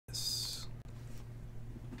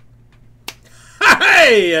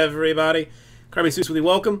Hey everybody, Kirby Seuss with you.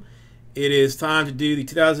 Welcome. It is time to do the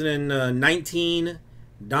 2019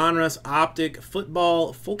 Donruss Optic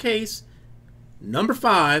Football Full Case number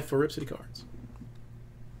 5 for Rip City Cards.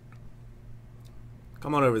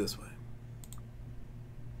 Come on over this way.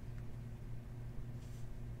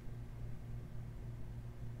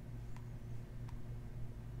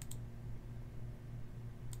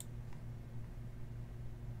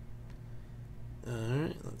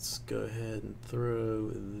 Alright, let's go ahead and throw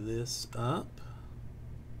this up.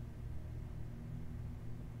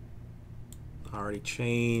 Already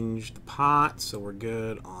changed the pot, so we're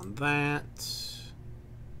good on that.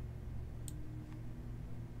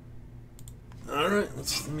 Alright,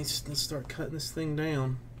 let's start cutting this thing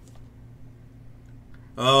down.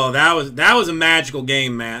 Oh, that was a magical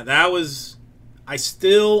game, Matt. That was I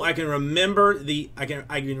can remember I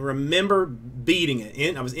can remember beating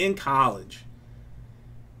it. I was in college.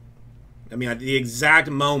 I mean, the exact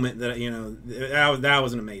moment that, you know, that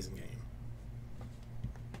was an amazing game.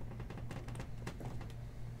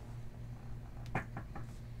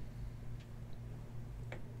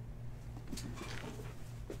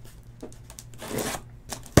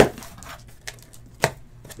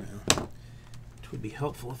 Now, it would be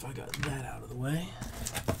helpful if I got that out of the way.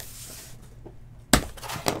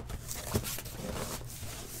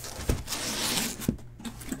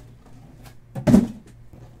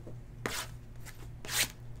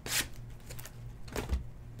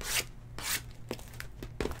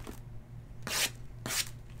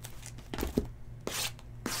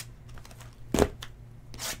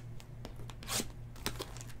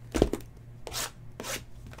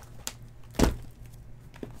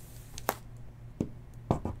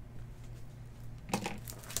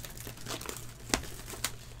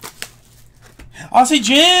 Aussie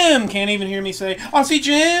Jim! Can't even hear me say, Aussie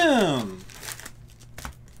Jim!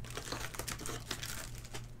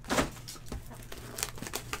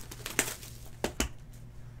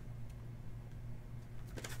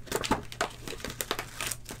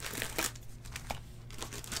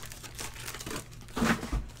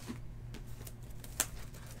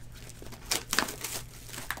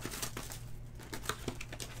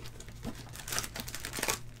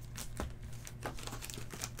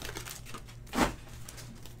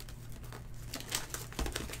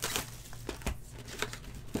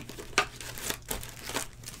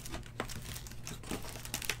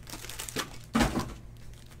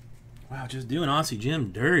 Wow, just doing Aussie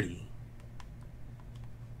Jim dirty.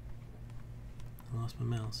 I lost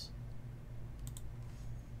my mouse.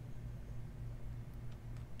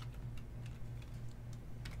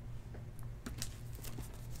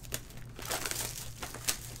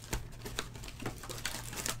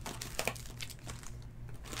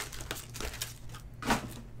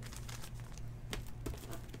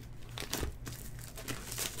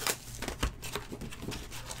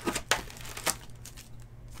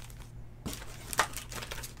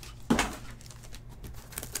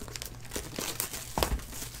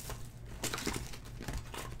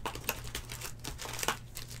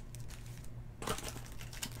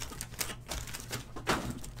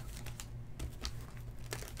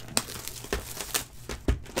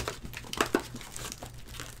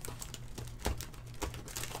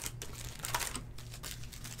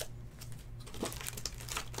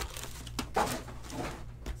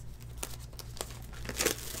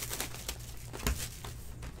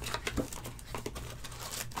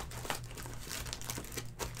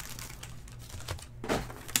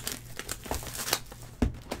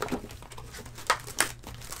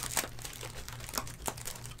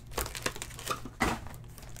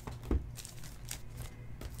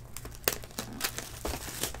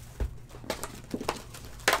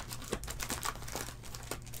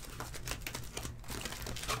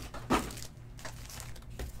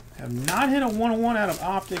 Have not hit a 101 out of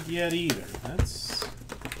Optic yet either. That's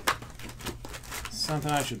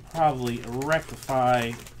something I should probably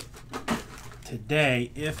rectify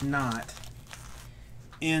today, if not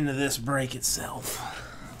in this break itself.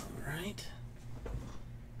 All right.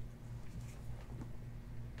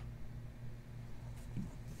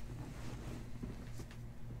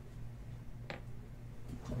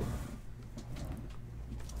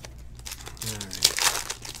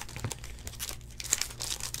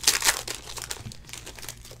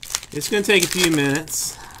 It's going to take a few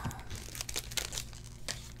minutes.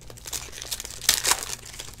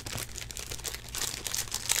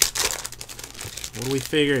 What do we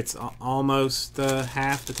figure? It's almost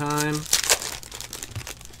half the time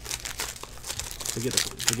to get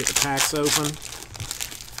the packs open.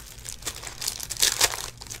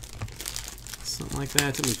 Something like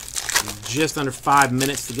that. It took me just under 5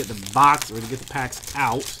 minutes to get the box or to get the packs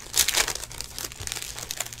out.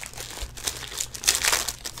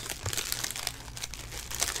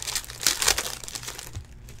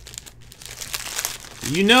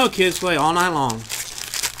 You know kids play all night long.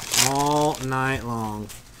 All night long.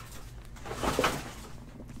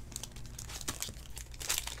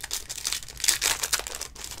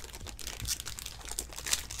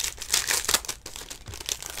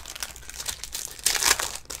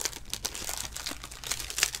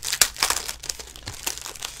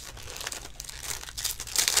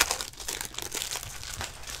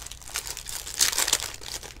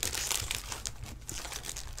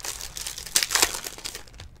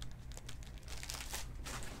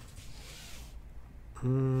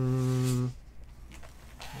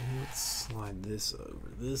 Let's slide this over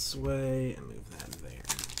this way and move that there.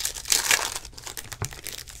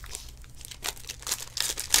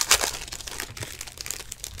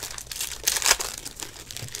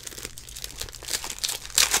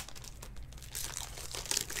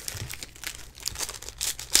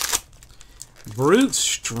 Brute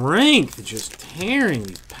strength, just tearing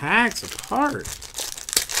these packs apart.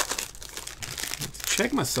 Let's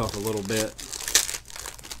check myself a little bit.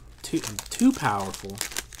 I'm too powerful.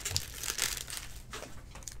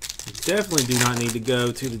 Definitely do not need to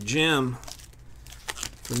go to the gym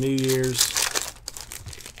for New Year's.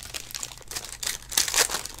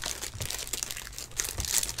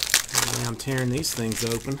 I'm tearing these things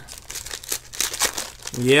open.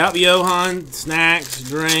 Yep, Johan, snacks,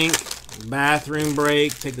 drink, bathroom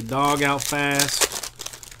break, take the dog out fast.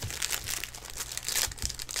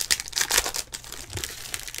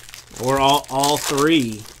 Or all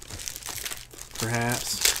three,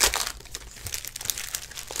 perhaps.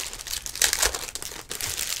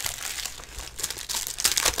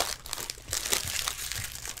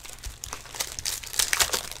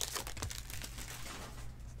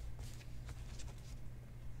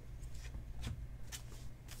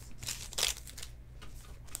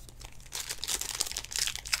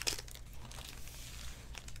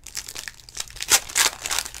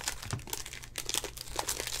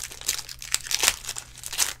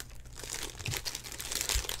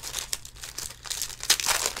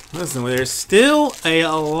 Listen, there's still a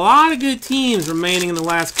lot of good teams remaining in the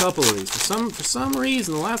last couple of these. For some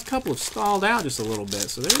reason, the last couple have stalled out just a little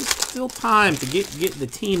bit. So there's still time to get the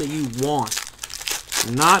team that you want,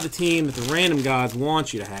 not the team that the random gods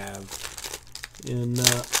want you to have in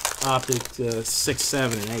Optic 6,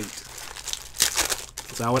 7, and 8.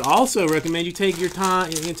 So I would also recommend you take your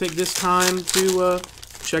time. You can take this time to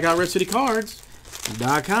check out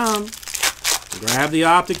RedCityCards.com. Grab the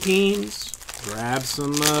Optic teams. Grab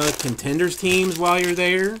some contenders teams while you're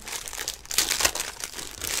there.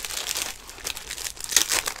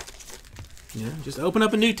 You know, just open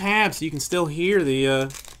up a new tab so you can still hear the, you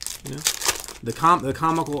know, the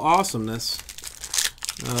comical awesomeness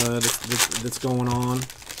that's going on.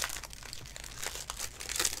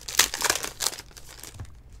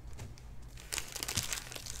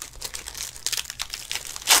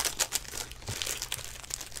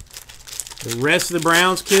 The rest of the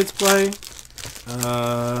Browns kids play.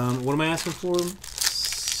 What am I asking for them?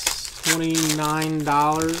 $29.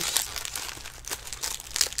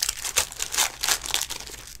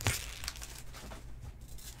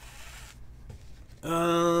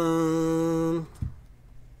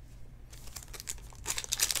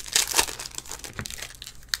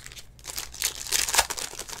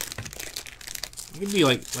 It could be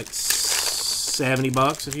like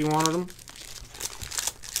 $70 if you wanted them.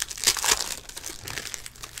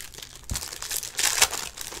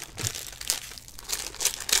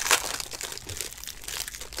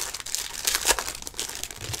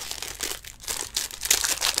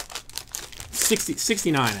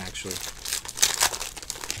 $69 actually.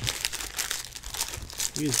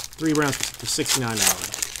 Use 3 rounds for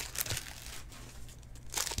 $69.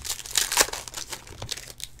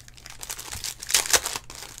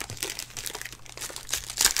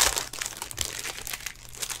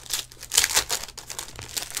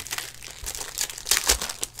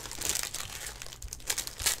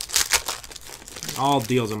 All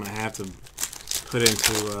deals I'm going to have to put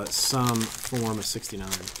into some form of 69.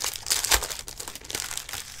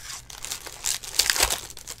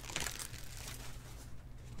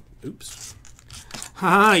 Oops.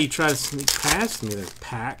 Haha, you try to sneak past me there,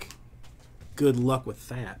 pack. Good luck with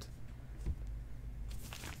that.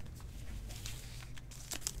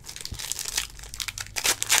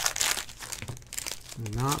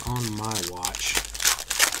 Not on my watch.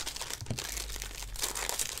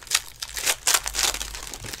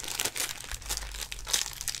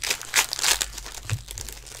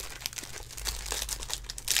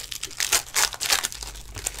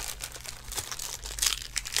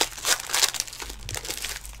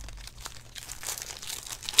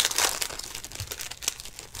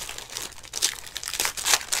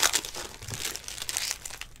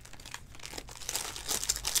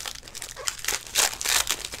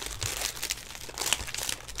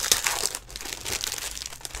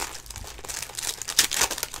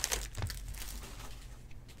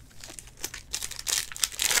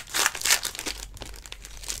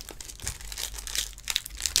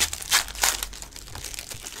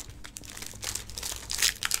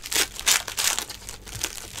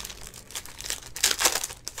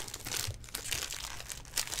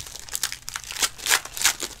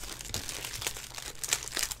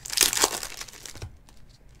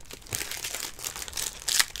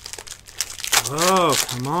 Oh,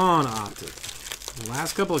 come on, Optic. The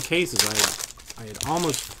last couple of cases, I had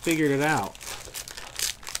almost figured it out.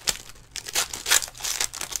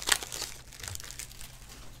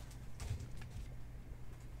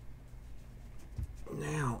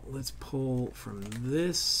 Now, let's pull from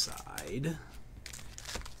this side.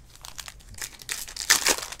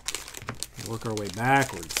 Work our way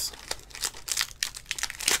backwards.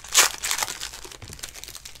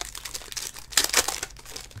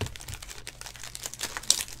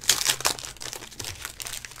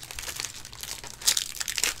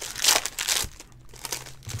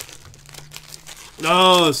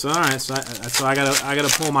 Oh, so all right. So I gotta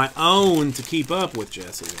pull my own to keep up with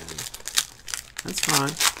Jesse. Then that's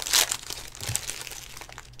fine.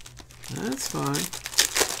 That's fine.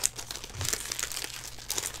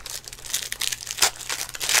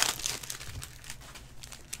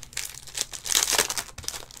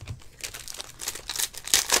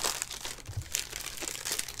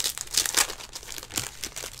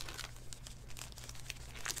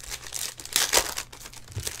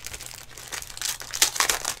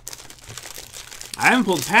 I haven't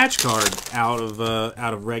pulled a patch card out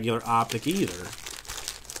of regular Optic either.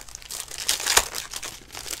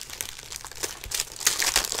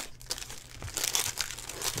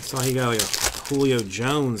 I saw he got like a Julio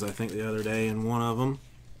Jones, I think, the other day in one of them.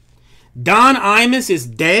 Don Imus is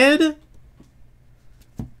dead?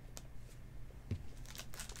 Are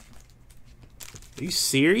you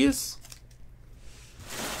serious?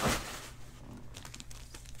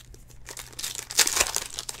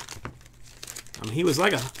 I mean, he was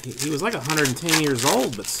like 110 years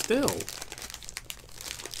old, but still.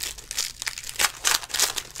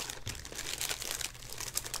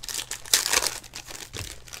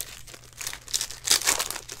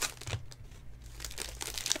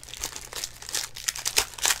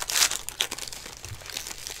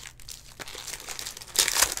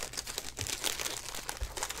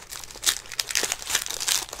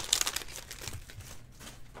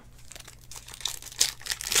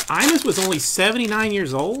 Imus was only 79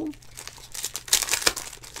 years old?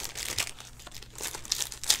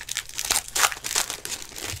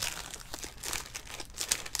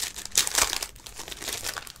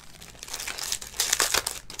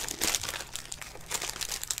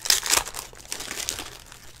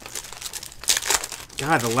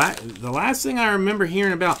 God, the last thing I remember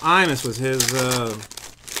hearing about Imus was his,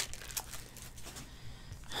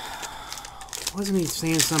 wasn't he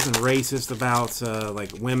saying something racist about, like,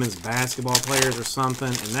 women's basketball players or something?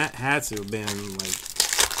 And that had to have been, like,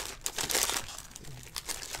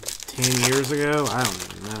 10 years ago? I don't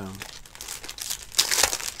even know.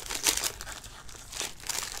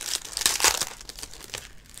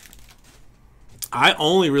 I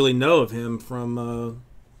only really know of him from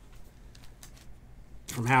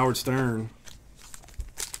Howard Stern.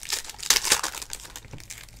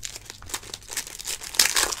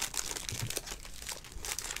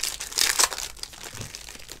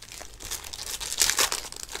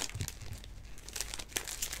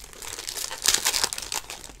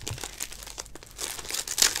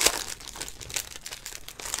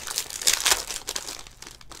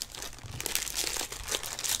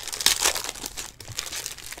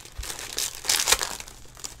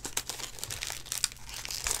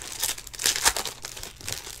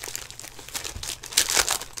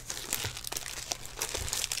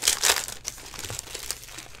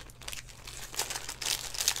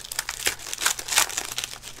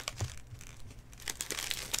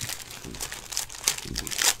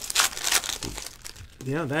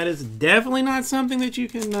 Yeah, that is definitely not something that you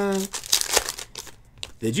can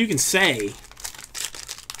say.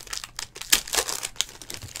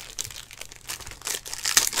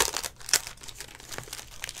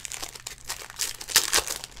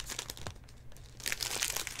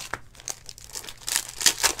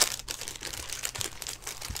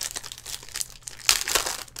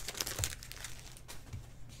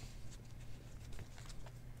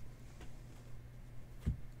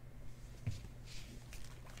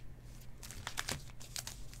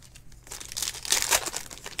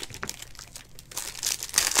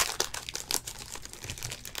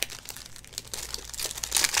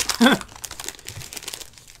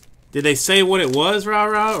 Did they say what it was,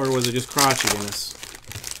 rah-rah, or was it just crotchetiness?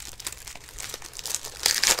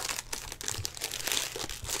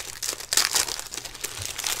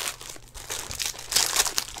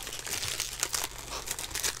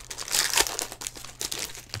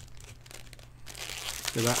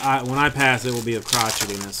 Because when I pass, it will be of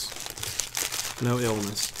crotchetiness. No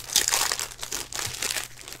illness.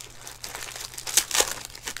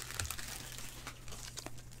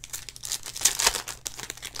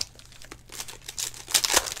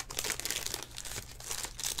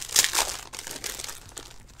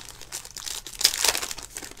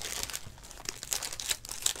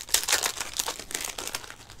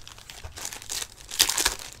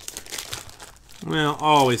 Well,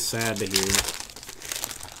 always sad to hear.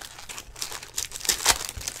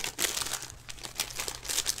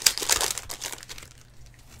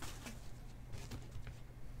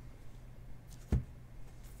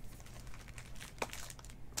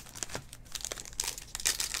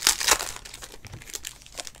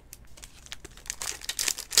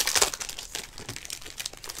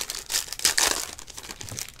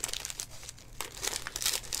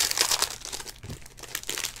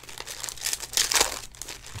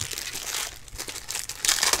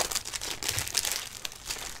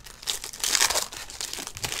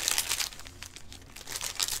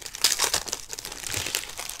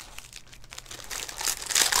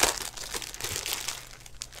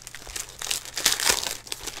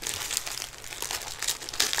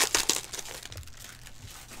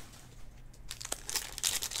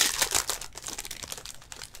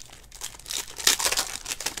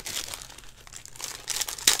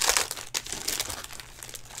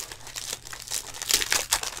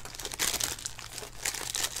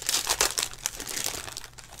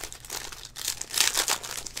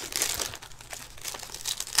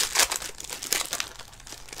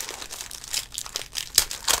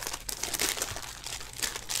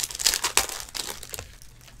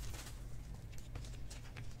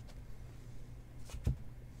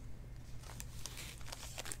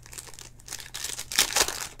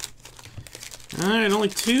 Alright, only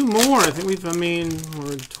 2 more. I think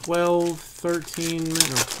we're 12, 13, or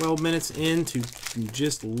 12 minutes into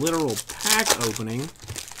just literal pack opening.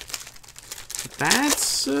 But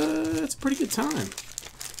that's a pretty good time.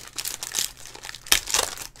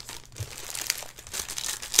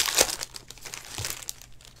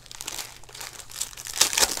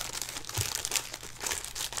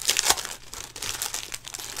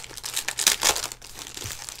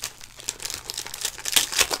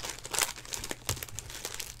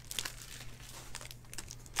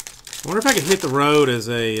 I wonder if I could hit the road as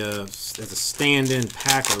a stand-in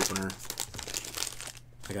pack opener.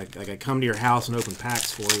 Like I come to your house and open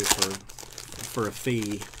packs for you for a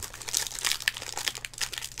fee.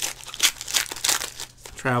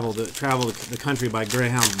 Travel the country by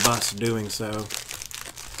Greyhound bus doing so.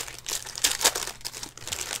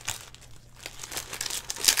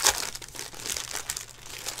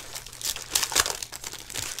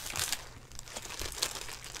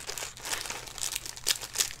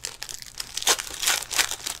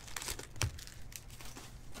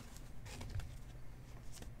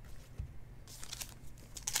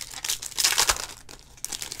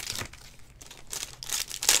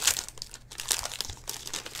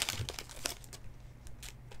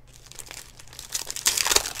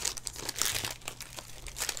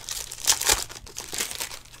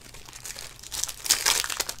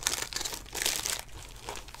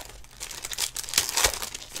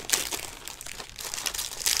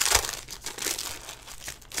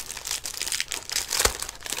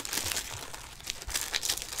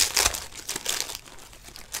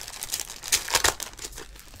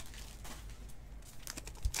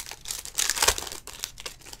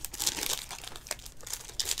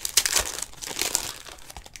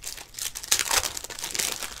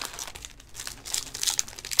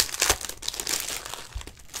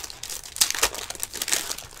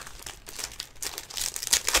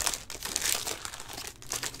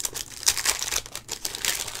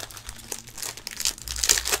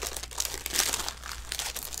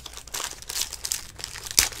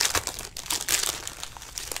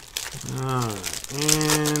 Alright,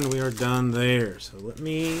 and we are done there. So let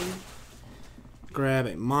me grab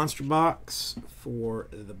a monster box for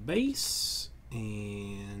the base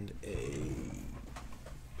and a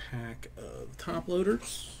pack of top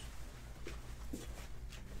loaders.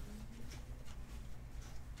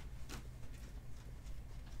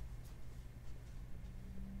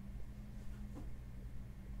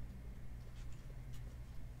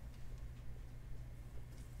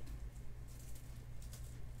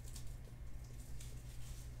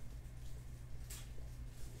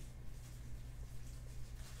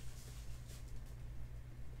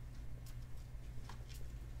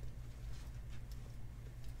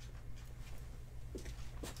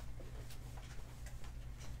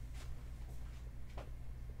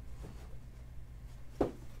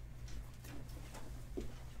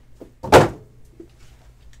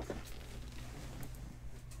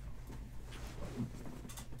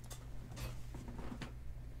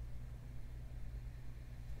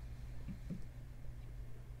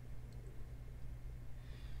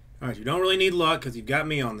 Alright, you don't really need luck because you've got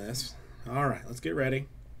me on this. Alright, let's get ready.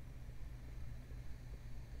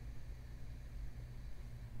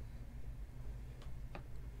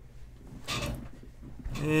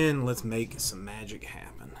 And let's make some magic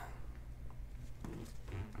happen.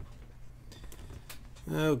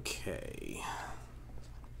 Okay.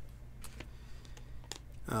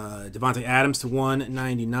 Devontae Adams to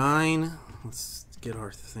 199. Let's get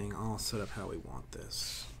our thing all set up how we want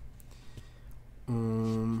this.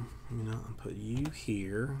 I'll put you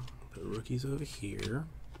here. Put rookies over here.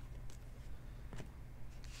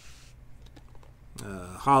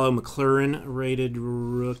 Hollow McLaurin rated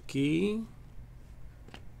rookie.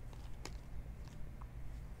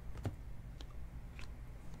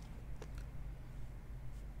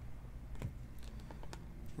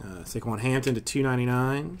 Saquon Hampton to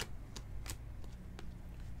 299.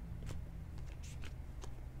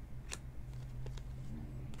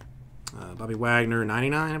 Bobby Wagner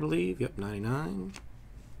 99, I believe. Yep, 99.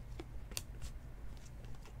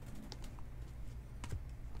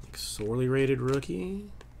 Sorely rated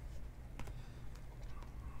rookie.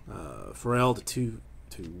 Pharrell to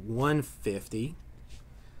 150.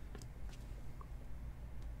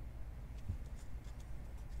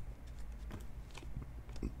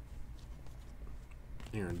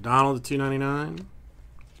 Aaron Donald to 299.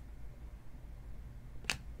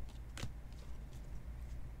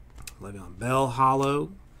 Le'Veon Bell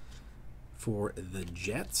hollow for the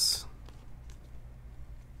Jets.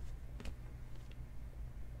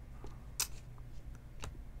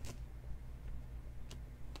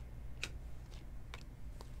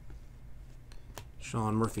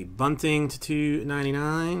 Sean Murphy Bunting to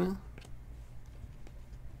 299.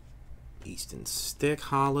 Easton Stick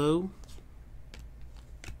hollow.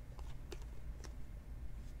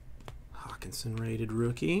 Hawkinson rated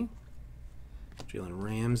rookie. Jalen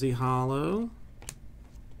Ramsey hollow.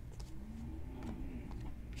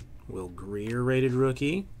 Will Greer rated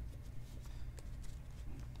rookie.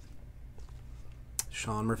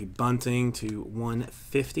 Sean Murphy Bunting to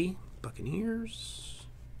 150. Buccaneers.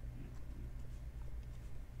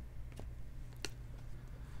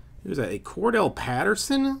 Who's that? A Cordell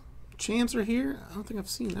Patterson chancer here? I don't think I've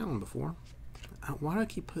seen that one before. Why do I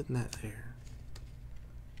keep putting that there?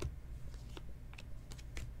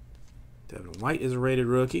 Devin White is a rated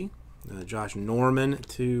rookie. Josh Norman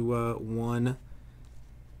to 1.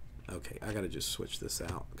 Okay, I got to just switch this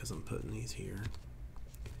out because I'm putting these here.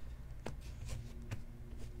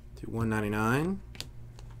 To 199.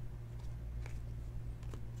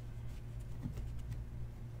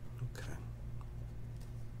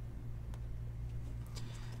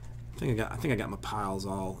 I think I got my piles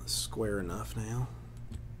all square enough now.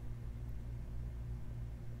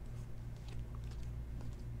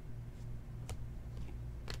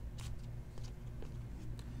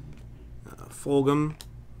 Fulgham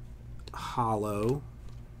hollow.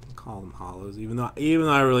 I'll call them hollows, even though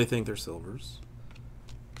I really think they're silvers.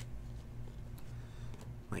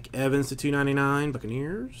 Mike Evans to 299,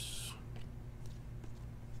 Buccaneers.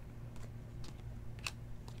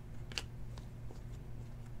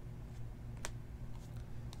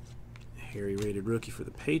 Harry rated rookie for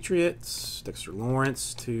the Patriots. Dexter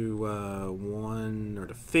Lawrence to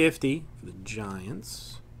 50 for the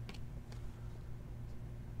Giants.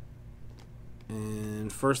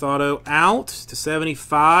 And first auto out to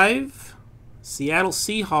 75. Seattle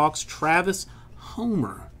Seahawks, Travis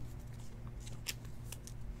Homer.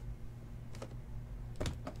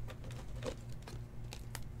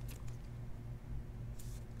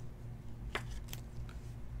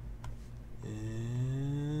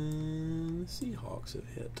 Seahawks have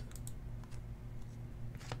hit.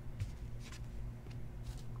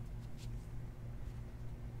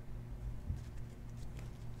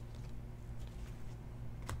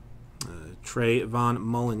 Trey Von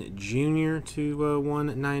Mullen Jr. to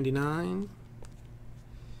 199.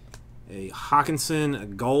 A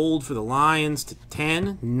Hawkinson gold for the Lions to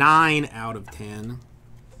 10. 9 out of 10.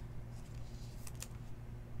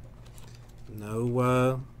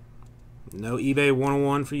 No eBay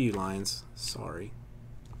 101 for you, Lions. Sorry.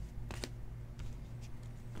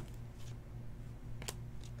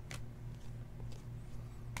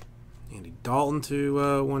 Andy Dalton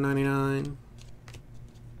to 199.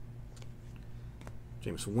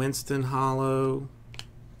 James Winston hollow.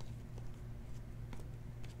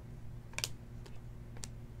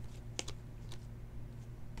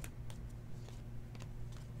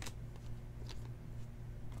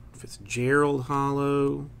 Fitzgerald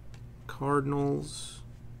hollow. Cardinals.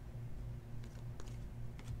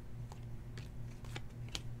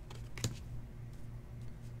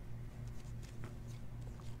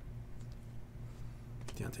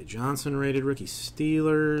 Deontay Johnson rated rookie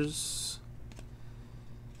Steelers.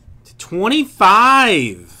 To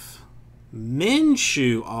 25.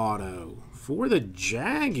 Minshew auto for the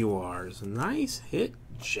Jaguars. Nice hit,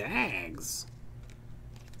 Jags.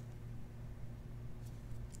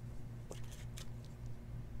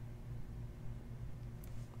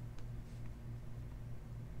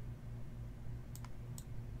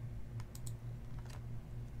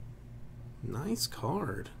 Nice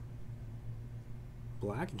card.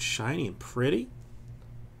 Black and shiny and pretty.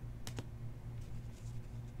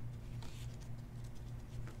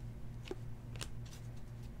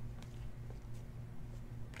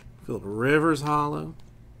 Phillip Rivers holo.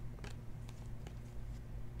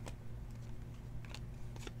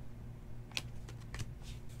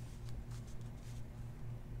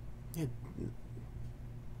 Yeah.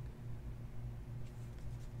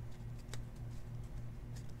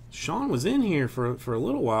 Sean was in here for a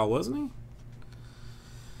little while, wasn't he?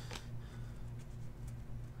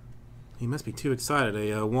 He must be too excited.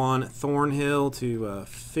 A Juan Thornhill to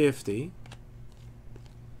 50.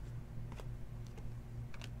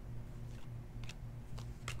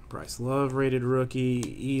 Bryce Love rated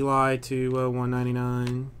rookie. Eli to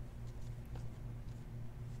 199.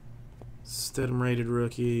 Stidham rated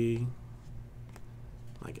rookie.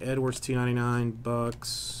 Mike Edwards 299.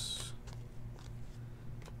 Bucks.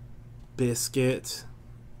 Biscuit.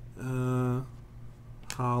 Hollow.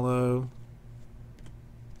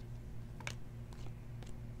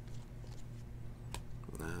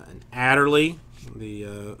 An Adderley.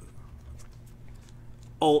 The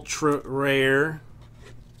ultra rare.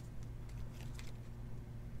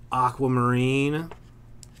 Aquamarine.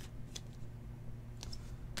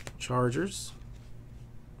 Chargers.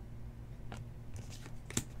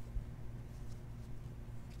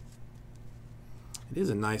 It is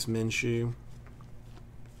a nice men's shoe.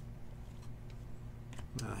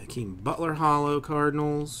 Hakeem Butler holo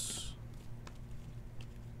Cardinals.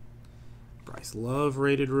 Bryce Love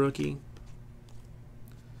rated rookie.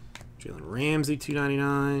 Jalen Ramsey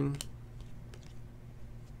 299.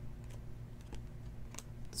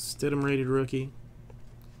 Stidham rated rookie.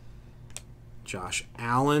 Josh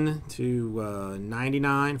Allen to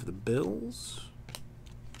 99 for the Bills.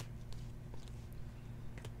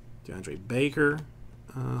 DeAndre Baker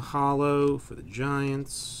holo for the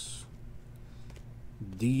Giants.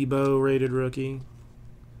 Debo rated rookie.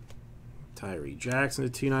 Tyree Jackson to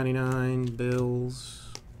 299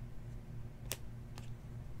 Bills.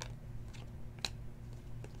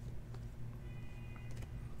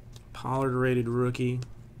 Pollard rated rookie.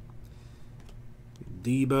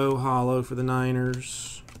 Debo holo for the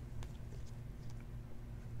Niners.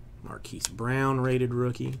 Marquise Brown rated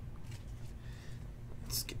rookie.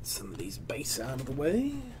 Let's get some of these base out of the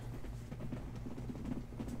way.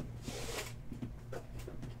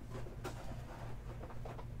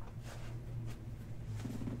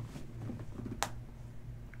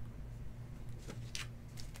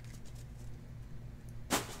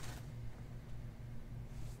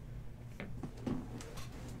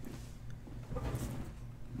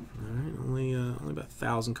 Only about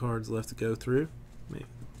 1,000 cards left to go through, maybe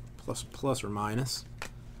plus or minus.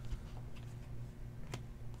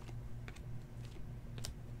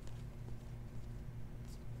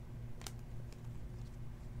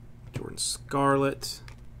 Jordan Scarlett,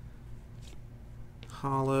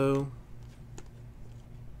 holo.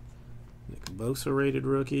 Nick Bosa rated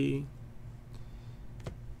rookie.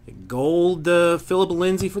 A gold Phillip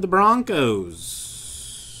Lindsay for the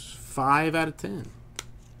Broncos, 5 out of 10.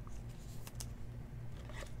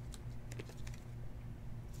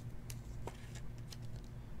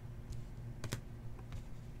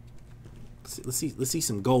 Let's see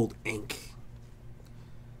some gold ink.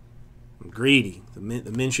 I'm greedy. The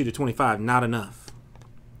men shoot at 25, not enough.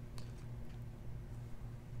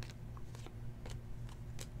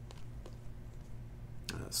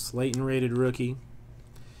 Slayton rated rookie.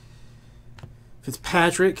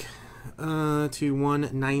 Fitzpatrick to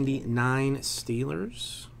 199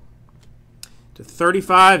 Steelers. To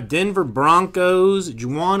 35 Denver Broncos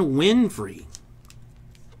Juwan Winfrey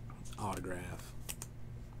autograph.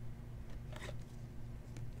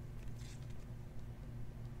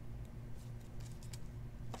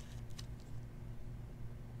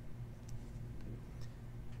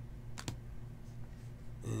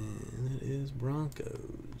 And it is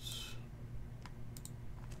Broncos.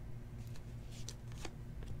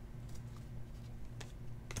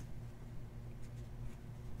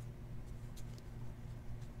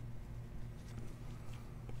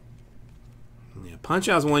 Yeah, Punch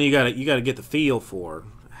Out's one you gotta get the feel for.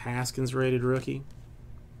 Haskins rated rookie.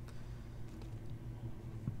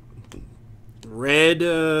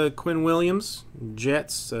 Red Quinn Williams,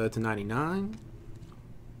 Jets to 99.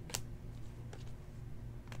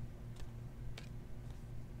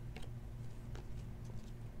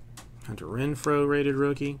 Hunter Renfroe, rated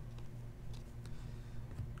rookie.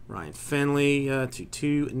 Ryan Finley to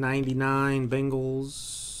 299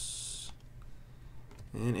 Bengals.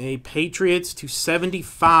 And a Patriots to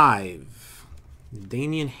 75.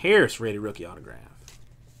 Damian Harris, rated rookie autograph.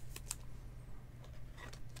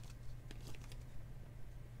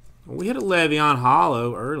 Well, we hit a Le'Veon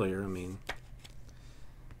Hollow earlier. I mean,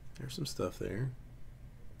 there's some stuff there.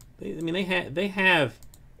 They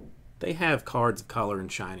have cards of color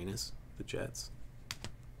and shininess. The Jets.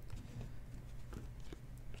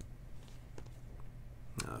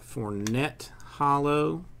 Fournette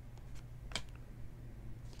Hollow.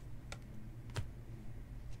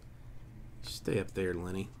 Stay up there,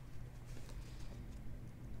 Lenny.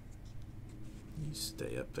 You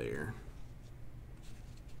stay up there.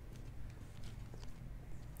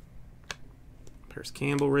 Paris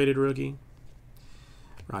Campbell, rated rookie.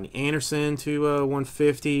 Rodney Anderson to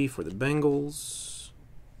 150 for the Bengals.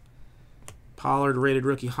 Pollard, rated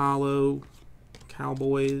rookie hollow.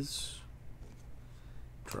 Cowboys.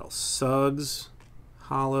 Terrell Suggs,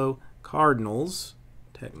 hollow. Cardinals,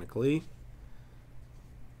 technically.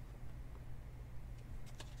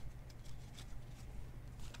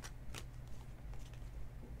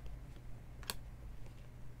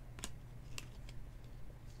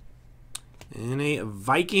 And a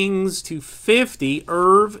Vikings to 50,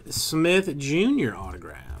 Irv Smith Jr.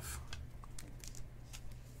 autograph.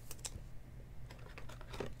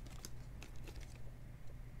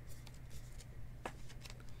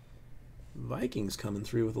 Vikings coming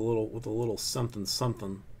through with a little something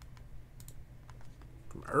something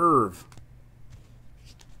from Irv.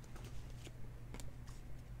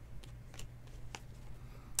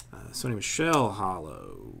 Sonny Michel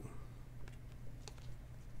hollow.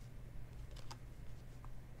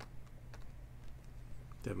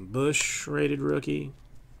 Devin Bush, rated rookie.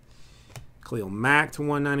 Khalil Mack to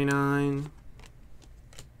 199.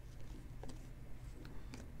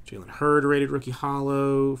 Jalen Hurd, rated rookie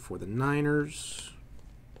hollow for the Niners.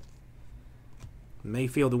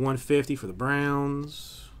 Mayfield to 150 for the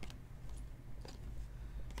Browns.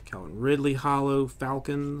 Calvin Ridley hollow,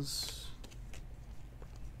 Falcons.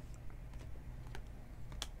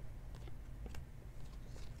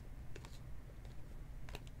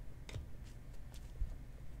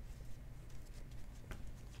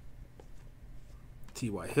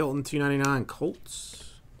 T.Y. Hilton, 299,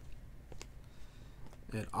 Colts.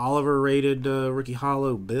 Ed Oliver, rated rookie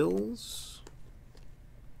hollow, Bills.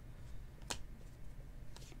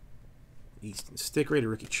 Easton Stick, rated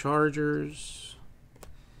rookie, Chargers.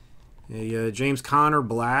 A James Conner,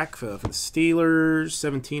 black for the Steelers,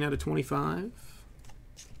 17 out of 25.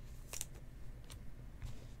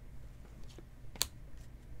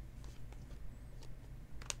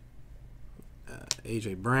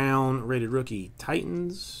 A.J. Brown, rated rookie,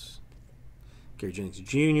 Titans. Gary Jennings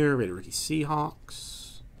Jr., rated rookie,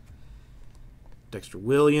 Seahawks. Dexter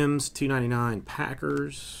Williams, 299,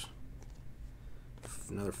 Packers.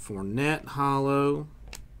 Another Fournette hollow.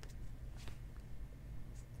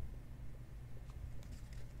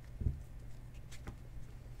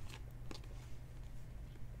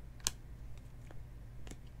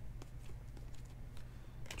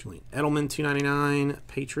 Julian Edelman, 299,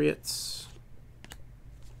 Patriots.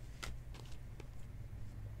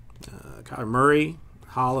 Kyler Murray,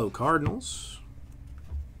 hollow, Cardinals.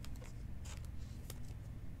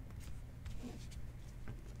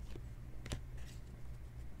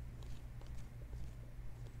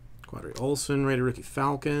 Quadri Olson, rated rookie,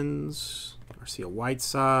 Falcons. Garcia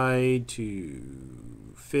Whiteside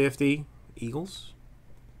to 50, Eagles.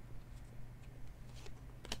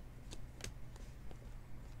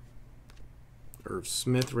 Irv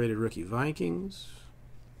Smith, rated rookie, Vikings.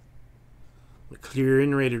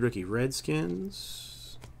 McLaurin, rated rookie,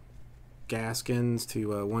 Redskins. Gaskins to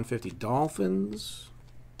 150, Dolphins.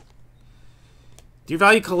 Dear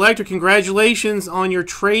Value Collector, congratulations on your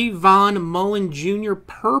Trayvon Mullen Jr.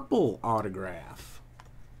 purple autograph.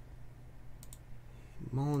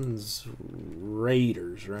 Mullen's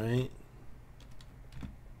Raiders, right?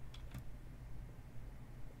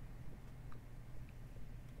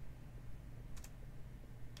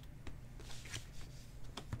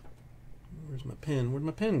 Where's my pen? Where'd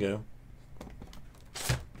my pen go?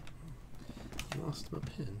 Lost my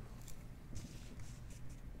pen.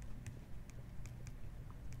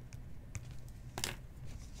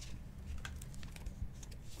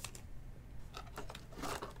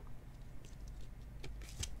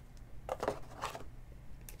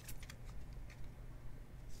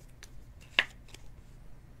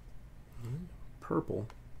 Purple.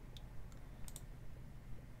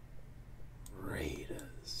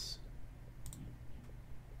 Raiders.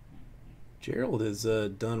 Gerald has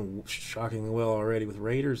done shockingly well already with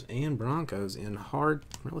Raiders and Broncos in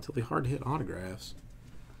relatively hard to hit autographs.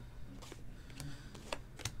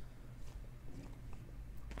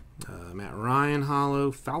 Matt Ryan,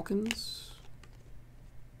 holo, Falcons.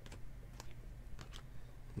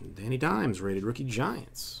 And Danny Dimes, rated rookie,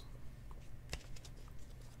 Giants.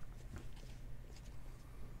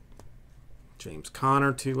 James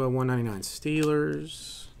Conner to 199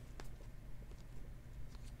 Steelers.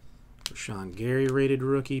 Rashawn Gary, rated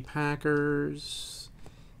rookie, Packers.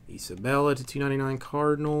 Isabella to 299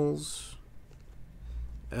 Cardinals.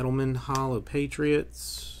 Edelman, holo,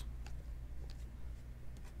 Patriots.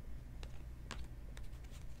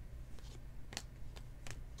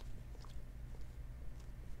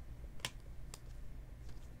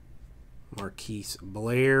 Marquise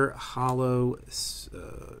Blair, holo,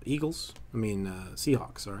 Seahawks,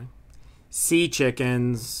 sorry. Sea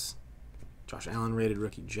Chickens. Josh Allen, rated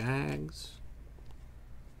rookie, Jags.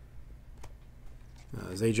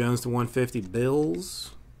 Zay Jones to 150,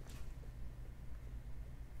 Bills.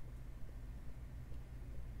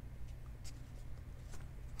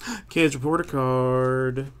 Kids Reporter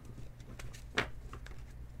card.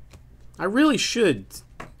 I really should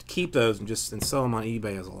keep those and sell them on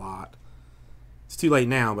eBay as a lot. It's too late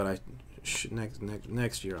now, but I should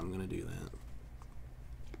next year I'm going to do that.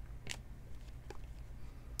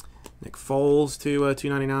 Nick Foles to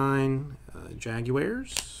 299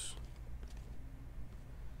 Jaguars.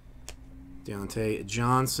 Deontay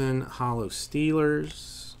Johnson, holo,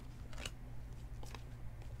 Steelers.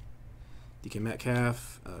 DK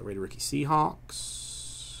Metcalf, rated rookie,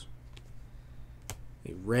 Seahawks.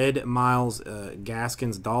 A red Miles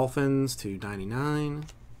Gaskins, Dolphins to 99.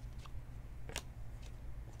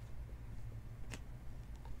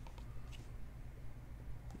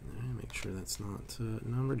 Make sure that's not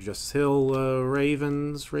numbered. Justice Hill,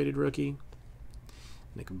 Ravens, rated rookie.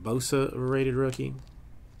 Nick Bosa, rated rookie.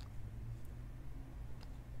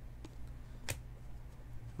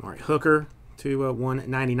 All right, Hooker to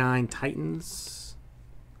 199 Titans.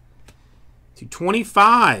 To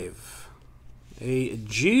 25, a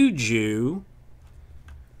Juju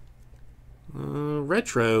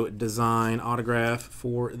retro design autograph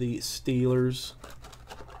for the Steelers.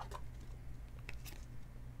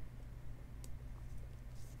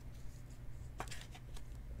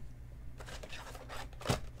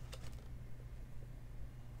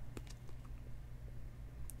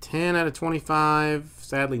 $10/25.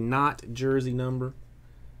 Sadly, not jersey number.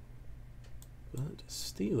 But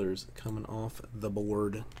Steelers coming off the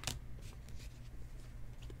board.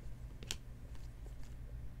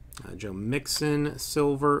 Joe Mixon,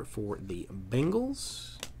 silver for the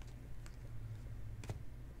Bengals.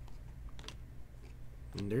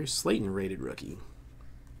 And there's Slayton, rated rookie.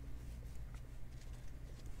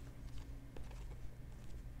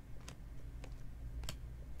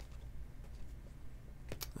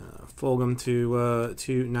 Fulgham to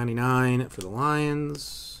 299 for the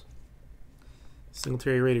Lions.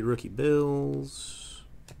 Singletary, rated rookie, Bills.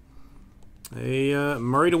 A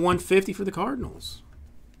Murray to 150 for the Cardinals.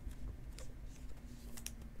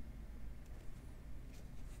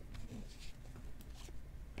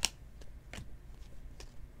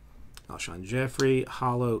 Alshon Jeffrey,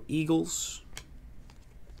 holo, Eagles.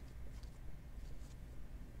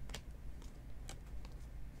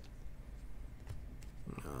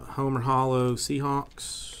 Homer holo,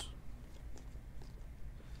 Seahawks.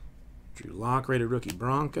 Drew Lock, rated rookie,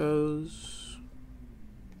 Broncos.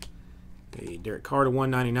 A Derek Carr to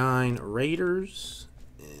 199 Raiders.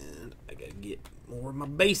 And I gotta get more of my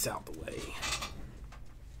base out the way.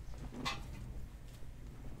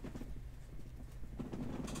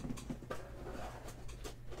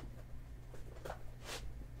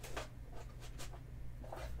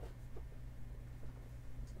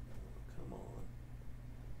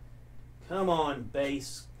 Come on,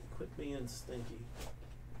 base. Quit being stinky.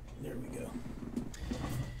 There we go.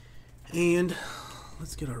 And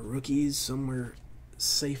let's get our rookies somewhere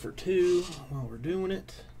safer too while we're doing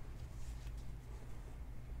it.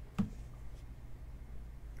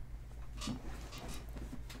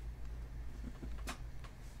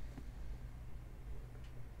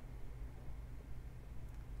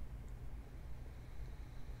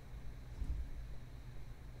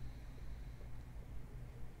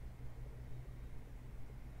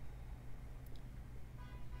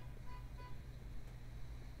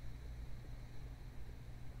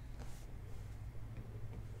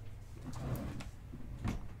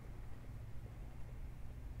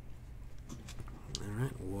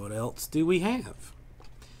 What else do we have?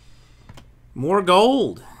 More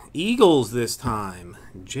gold. Eagles this time.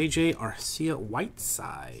 J.J. Arcia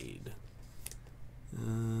Whiteside.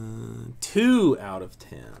 2 out of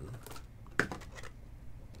 10.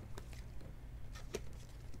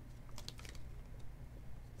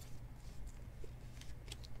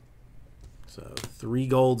 So 3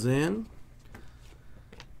 golds in.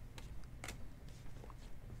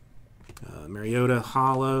 Mariota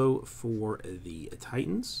hollow for the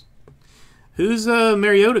Titans. Who's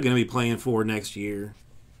Mariota going to be playing for next year?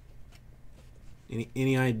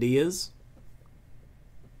 Any ideas?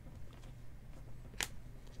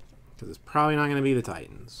 Because it's probably not going to be the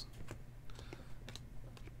Titans.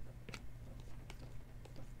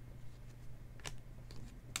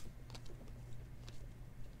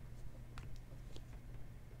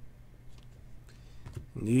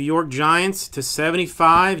 New York Giants to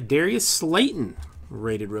 75, Darius Slayton,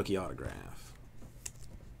 rated rookie autograph.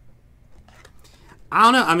 I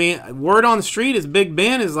don't know. I mean, word on the street is Big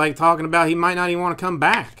Ben is like talking about he might not even want to come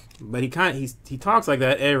back, but he talks like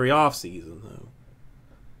that every offseason though.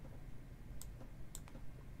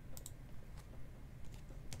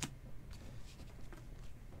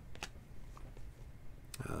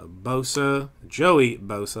 Joey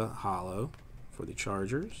Bosa hollow for the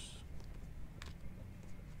Chargers.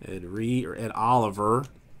 Ed Oliver,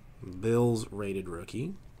 Bills rated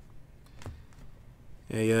rookie.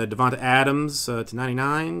 A Devonta Adams to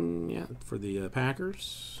 99, yeah, for the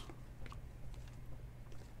Packers.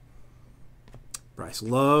 Bryce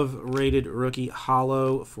Love rated rookie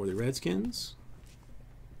hollow for the Redskins.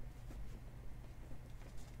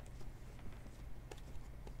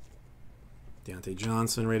 Deontay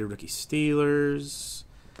Johnson rated rookie Steelers.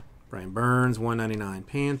 Brian Burns 199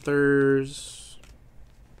 Panthers.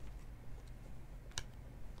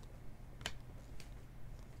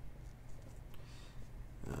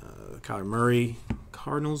 Kyler Murray,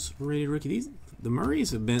 Cardinals rated rookie. The Murrays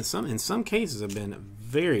have been in some cases have been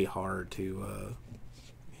very hard to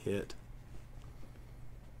hit.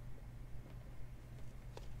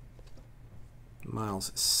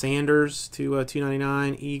 Miles Sanders to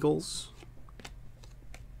 299 Eagles.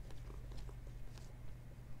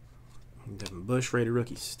 Devin Bush rated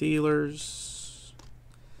rookie Steelers.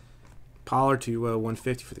 Pollard to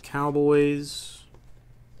 150 for the Cowboys.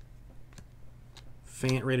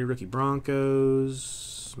 Fant rated rookie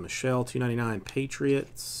Broncos. Michelle 299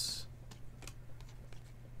 Patriots.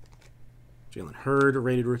 Jalen Hurd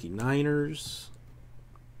rated rookie Niners.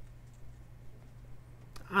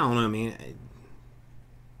 I don't know, man.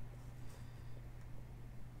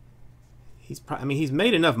 He's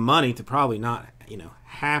made enough money to probably not,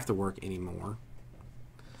 have to work anymore.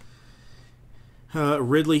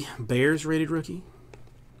 Ridley Bears rated rookie.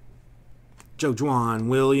 Joe Juan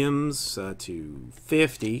Williams to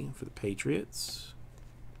 50 for the Patriots.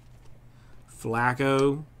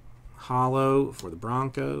 Flacco hollow for the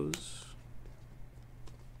Broncos.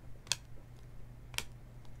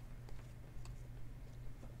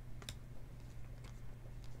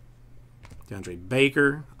 DeAndre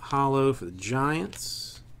Baker hollow for the Giants.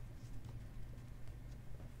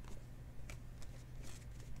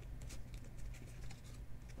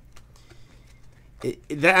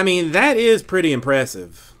 That is pretty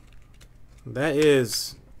impressive. That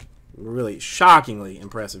is really shockingly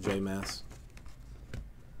impressive, J-Mess.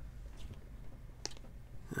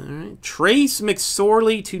 All right. Trace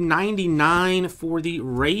McSorley to 99 for the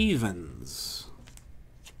Ravens.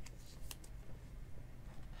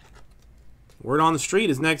 Word on the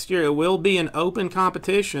street is next year it will be an open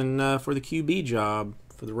competition for the QB job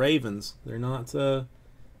for the Ravens. They're not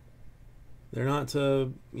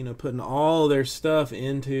putting all their stuff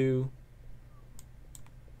into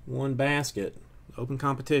one basket. Open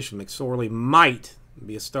competition. McSorley might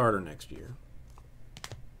be a starter next year.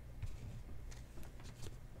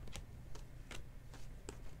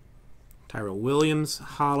 Tyrell Williams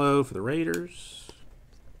hollow for the Raiders.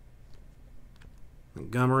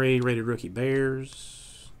 Montgomery rated rookie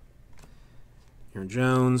Bears. Aaron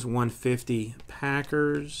Jones 150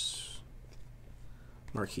 Packers.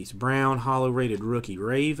 Marquise Brown, hollow rated rookie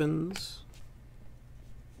Ravens.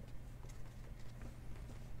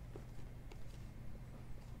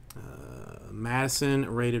 Madison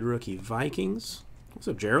rated rookie Vikings. What's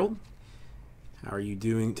up, Gerald? How are you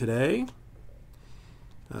doing today?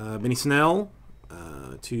 Benny Snell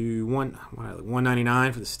to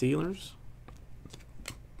 199 for the Steelers.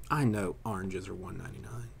 I know oranges are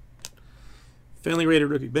 199. Finley rated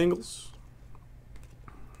rookie Bengals.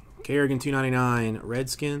 Kerrigan 299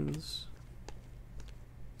 Redskins.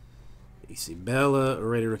 AC Bella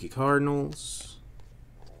rated rookie Cardinals.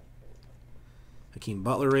 Hakeem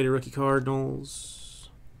Butler rated rookie Cardinals.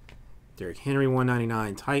 Derrick Henry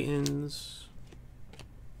 199 Titans.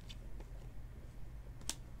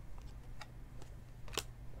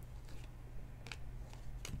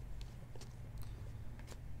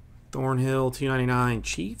 Thornhill, 299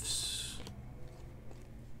 Chiefs.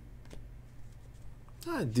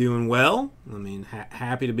 Doing well. I mean,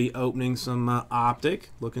 happy to be opening some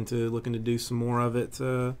Optic. Looking to do some more of it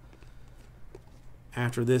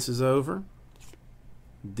after this is over.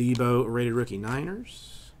 Debo, rated rookie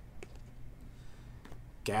Niners.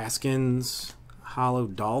 Gaskins, hollow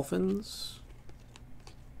Dolphins.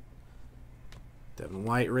 Devin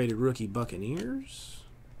White, rated rookie Buccaneers.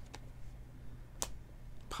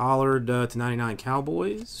 Pollard to 99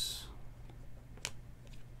 Cowboys.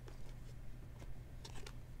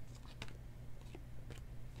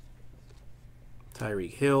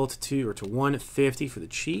 Tyreek Hill to 150 for the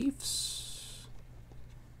Chiefs.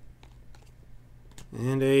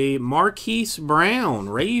 And a Marquise Brown,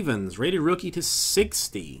 Ravens, rated rookie to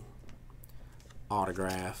 60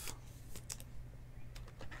 autograph.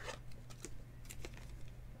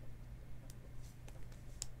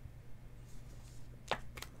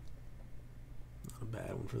 Not a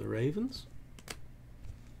bad one for the Ravens.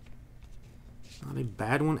 Not a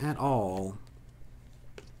bad one at all.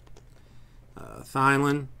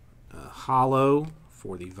 Thielen, hollow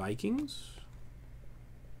for the Vikings.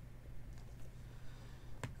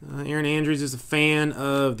 Erin Andrews is a fan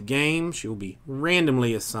of the game. She will be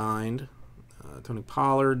randomly assigned. Tony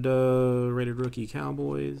Pollard, rated rookie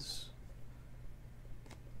Cowboys.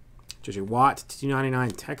 J.J. Watt,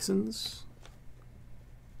 299 Texans.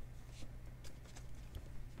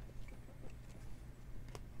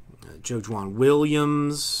 Joe Juan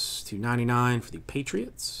Williams, 299 for the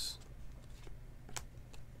Patriots.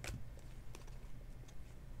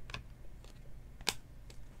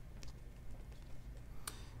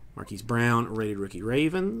 Marquise Brown, rated rookie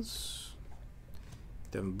Ravens.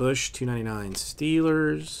 Devin Bush, 299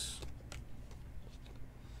 Steelers.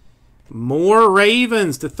 More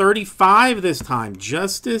Ravens to 35 this time.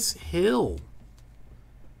 Justice Hill.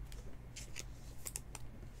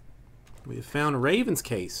 We have found a Ravens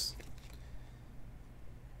case.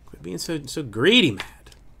 Quit being so greedy,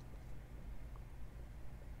 Matt.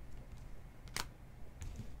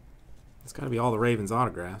 It's got to be all the Ravens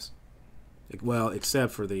autographs. Well,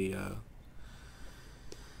 except for the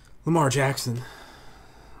Lamar Jackson,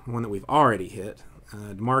 one that we've already hit.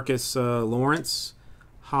 DeMarcus Lawrence,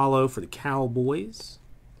 hollow for the Cowboys.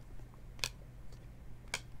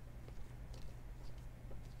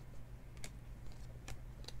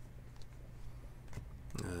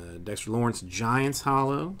 Dexter Lawrence, Giants,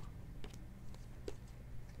 hollow.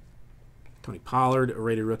 Tony Pollard,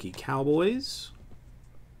 rated rookie Cowboys.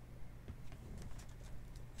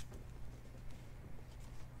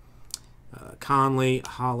 Conley,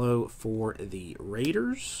 hollow for the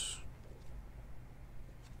Raiders.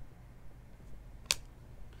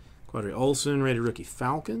 Quadri Olson, rated rookie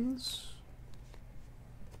Falcons.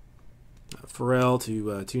 Farrell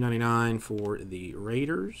to 299 for the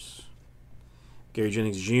Raiders. Gary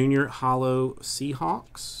Jennings Jr., hollow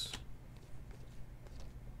Seahawks.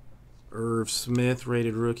 Irv Smith,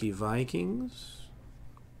 rated rookie Vikings.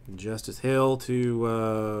 Justice Hill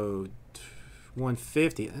to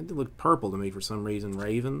 150. That did look purple to me for some reason.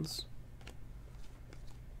 Ravens.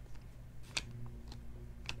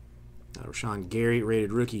 Rashawn Gary,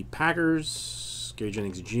 rated rookie Packers. Gary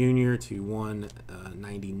Jennings Jr. to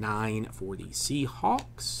 199 for the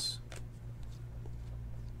Seahawks.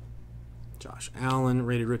 Josh Allen,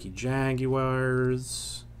 rated rookie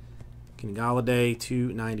Jaguars. Kenny Golladay,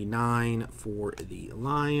 299 for the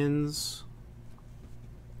Lions.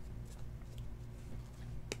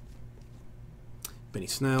 Benny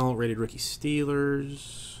Snell, rated rookie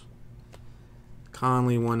Steelers.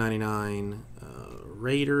 Conley, 199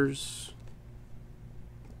 Raiders.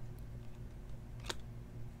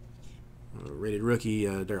 Rated rookie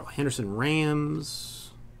Darrell Henderson,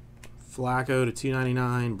 Rams. Flacco to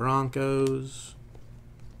 299 Broncos.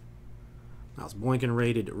 Miles Boykin,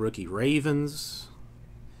 rated rookie Ravens.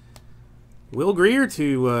 Will Grier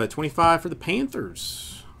to 25 for the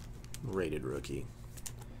Panthers, rated rookie.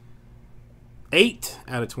 8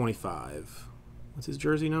 out of 25. What's his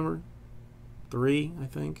jersey number? 3, I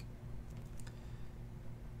think.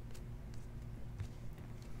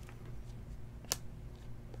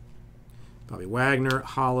 Bobby Wagner,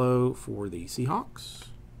 hollow for the Seahawks.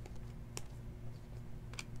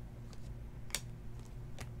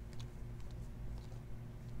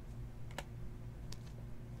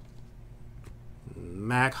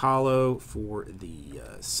 Mac hollow for the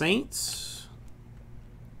Saints.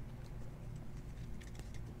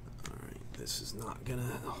 This is not going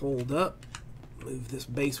to hold up. Move this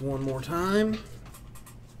base one more time.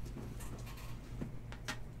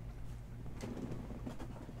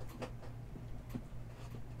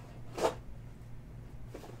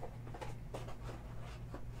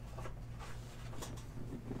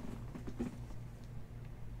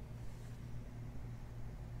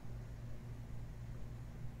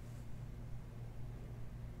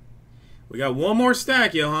 We got one more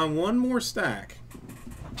stack, Johan. One more stack.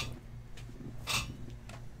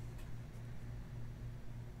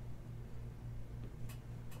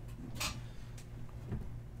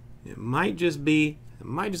 It might just be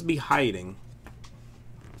hiding.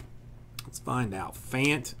 Let's find out.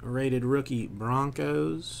 Fant rated rookie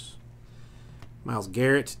Broncos. Myles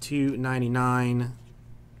Garrett /299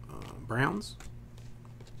 Browns.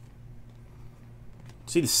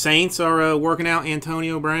 See, the Saints are working out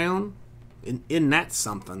Antonio Brown. Isn't that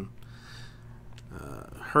something?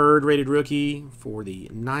 Hurd rated rookie for the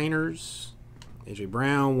Niners. AJ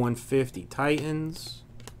Brown 150 Titans.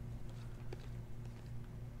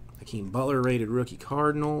 Hakeem Butler rated rookie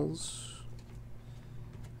Cardinals.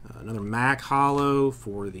 Another Mac Hollow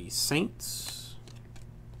for the Saints.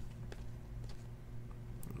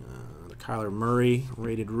 The Kyler Murray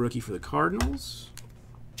rated rookie for the Cardinals.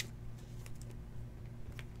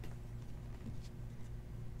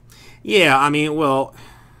 Yeah, I mean, well,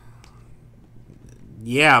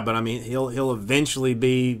 yeah, but I mean, he'll eventually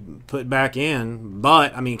be put back in.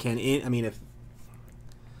 But I mean, if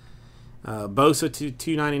Bosa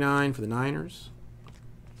 /299 for the Niners.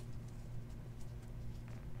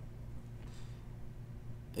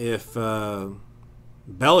 If Belichick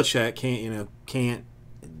can't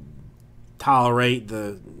tolerate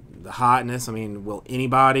the hotness, I mean, will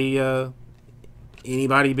anybody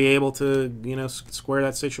be able to square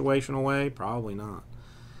that situation away? Probably not.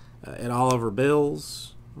 Ed Oliver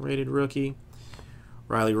Bills rated rookie.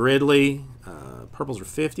 Riley Ridley purples are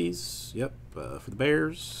 50s. Yep, for the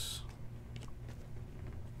Bears.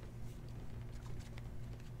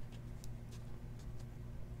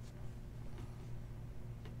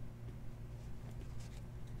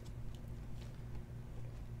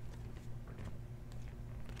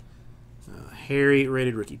 Harry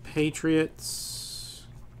rated rookie Patriots.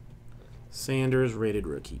 Sanders rated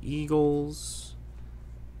rookie Eagles.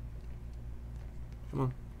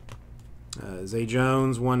 Come on. Zay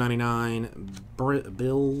Jones /199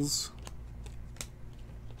 Bills.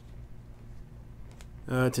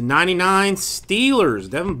 /99 Steelers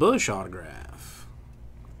Devin Bush autograph.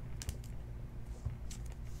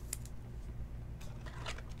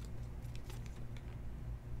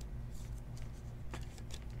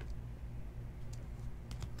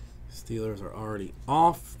 Steelers are already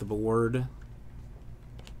off the board.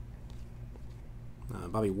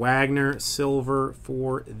 Bobby Wagner, silver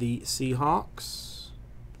for the Seahawks.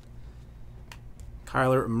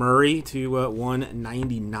 Kyler Murray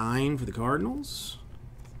 /199 for the Cardinals.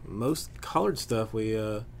 Most colored stuff we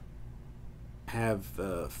have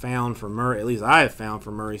found for Murray, at least I have found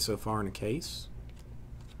for Murray so far in the case.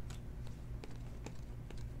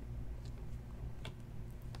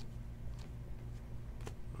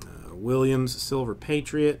 Williams, silver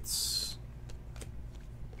Patriots.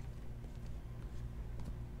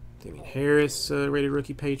 Damian Harris, rated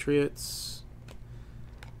rookie Patriots.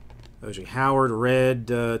 O.J. Howard, red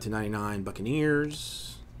 /99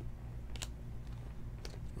 Buccaneers.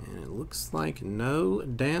 And it looks like no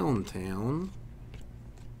downtown.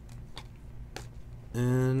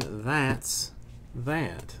 And that's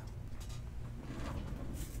that.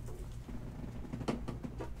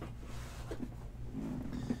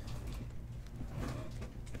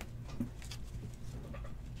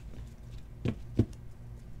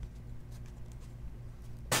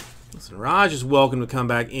 Listen, Raj is welcome to come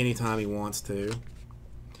back anytime he wants to.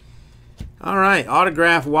 All right,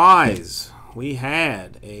 autograph-wise, we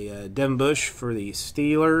had a Devin Bush for the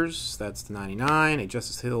Steelers. That's /99. A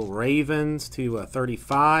Justice Hill Ravens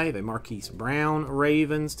 /35. A Marquise Brown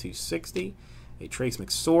Ravens /60. A Trace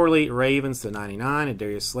McSorley Ravens /99. A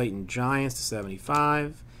Darius Slayton Giants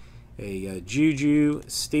 /75. A Juju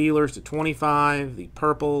Steelers /25. The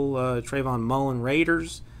purple Trayvon Mullen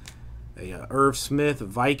Raiders. A Irv Smith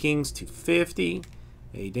Vikings /50.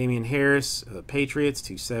 A Damian Harris Patriots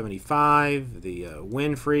 /75. The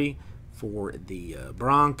Winfrey for the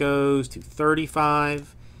Broncos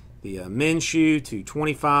 /35. The Minshew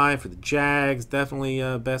 /25 for the Jags.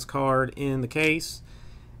 Definitely best card in the case.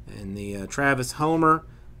 And the Travis Homer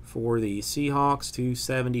for the Seahawks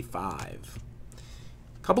 /75.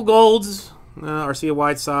 Couple golds. Arcia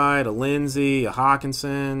Whiteside, a Lindsey, a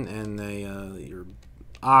Hawkinson, and your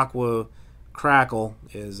Aqua Crackle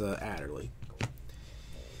is Adderley.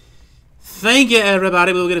 Thank you,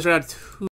 everybody. We'll get us right to